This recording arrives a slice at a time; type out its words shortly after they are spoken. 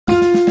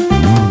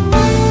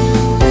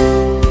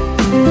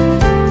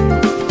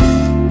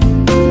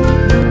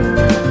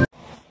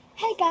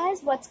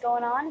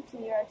going on? It's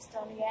me,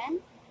 Redstone again.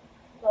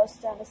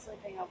 Glowstone is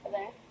sleeping over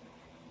there.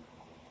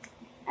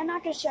 I'm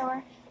not going to show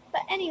her.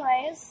 But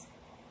anyways,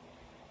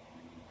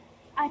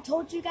 I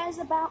told you guys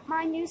about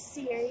my new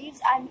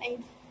series. I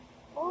made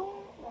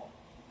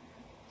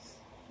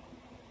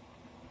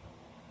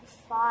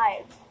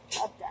 5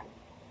 of them.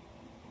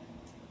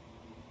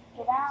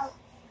 Get out.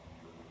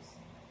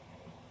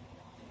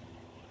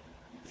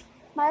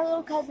 My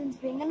little cousin's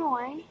being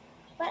annoying.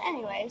 But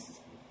anyways.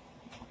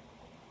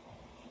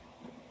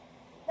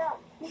 No.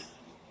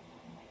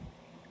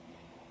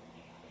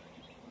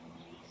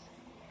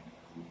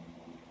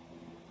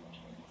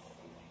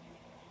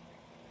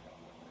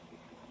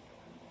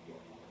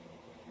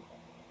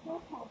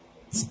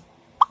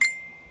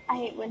 I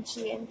hate when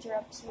she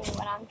interrupts me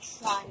when I'm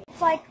trying.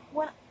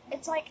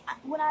 It's like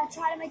when I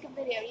try to make a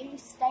video, you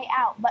stay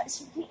out, but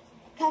she keeps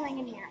coming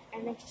in here,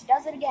 and if she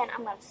does it again,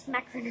 I'm gonna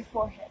smack her in her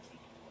forehead.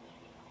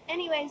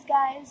 Anyways,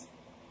 guys,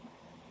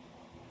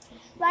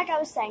 like I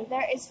was saying,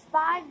 there is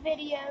 5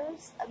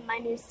 videos of my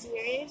new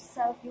series,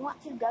 so if you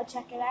want to, go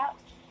check it out.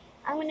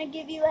 I'm gonna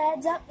give you a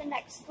heads up. The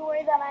next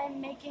story that I'm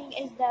making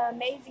is the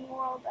Amazing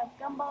World of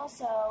Gumball,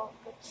 so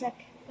go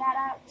check that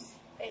out.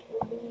 It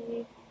will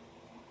be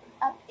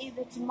up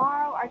either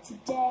tomorrow or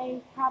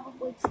today,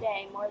 probably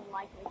today, more than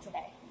likely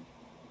today.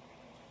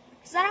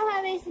 Because I don't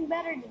have anything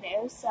better to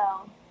do,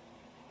 so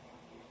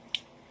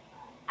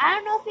I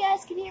don't know if you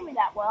guys can hear me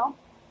that well,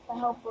 but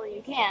hopefully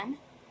you can.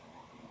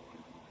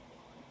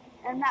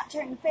 And I'm not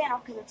turning the fan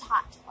off because it's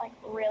hot, like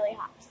really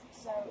hot,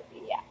 so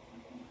yeah.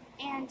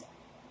 And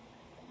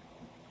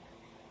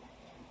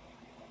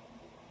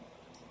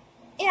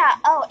yeah,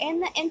 oh,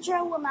 and the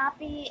intro will not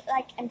be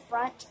like in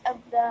front of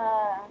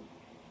the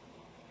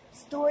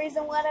stories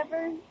and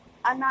whatever.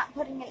 I'm not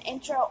putting an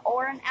intro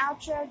or an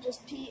outro.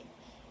 Just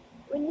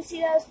when you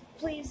see those,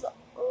 please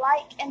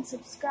like and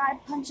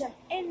subscribe. Punch them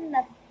in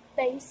the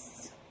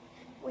face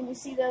when you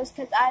see those,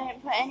 because I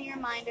didn't put any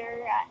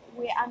reminder.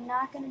 I'm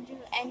not going to do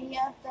any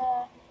of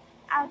the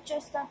outro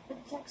stuff for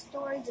the text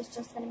stories. It's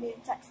just going to be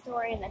the text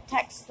story and the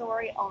text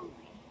story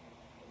only.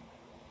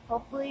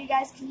 Hopefully you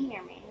guys can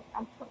hear me.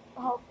 I'm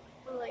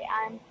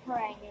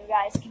praying you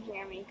guys can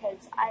hear me,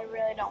 because I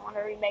really don't want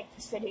to remake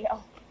this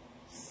video.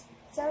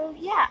 So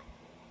yeah,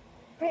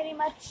 pretty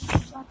much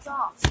that's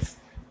all.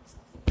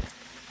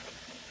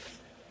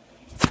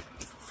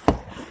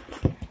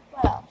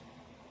 What else?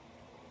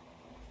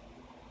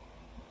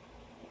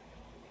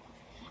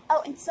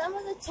 Oh, and some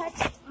of the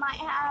text might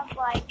have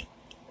like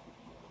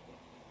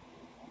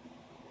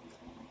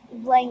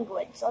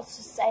language, let's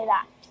just say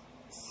that.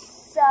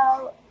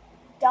 So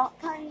don't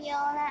come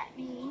yelling at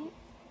me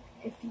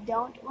if you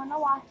don't want to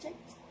watch it.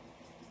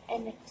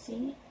 And if you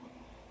see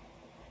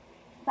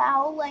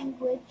foul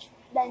language,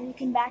 then you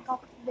can back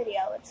off the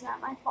video. It's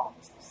not my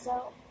fault.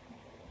 So,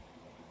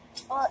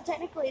 well, it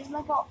technically is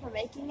my fault for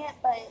making it,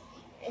 but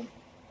if,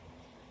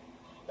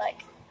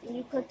 like,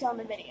 you clicked on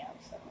the video,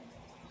 so.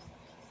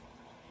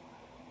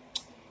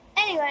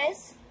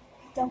 Anyways,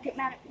 don't get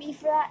mad at me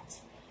for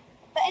that.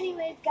 But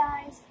anyways,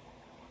 guys,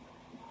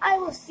 I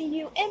will see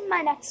you in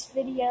my next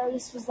video.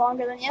 This was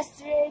longer than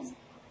yesterday's.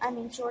 I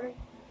mean, shorter.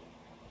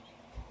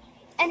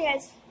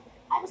 Anyways,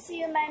 I will see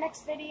you in my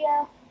next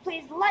video.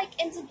 Please like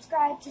and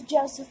subscribe to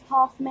Joseph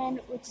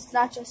Hoffman, which is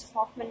not Joseph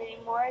Hoffman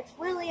anymore. It's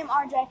William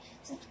RJ.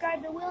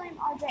 Subscribe to William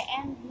RJ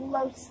and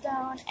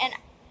Glowstone and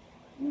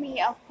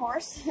me, of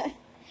course. And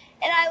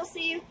I will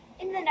see you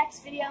in the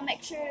next video.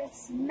 Make sure to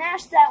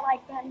smash that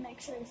like button.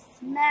 Make sure to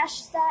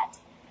smash that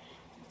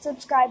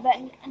subscribe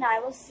button. And I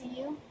will see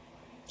you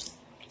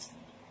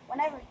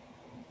whenever.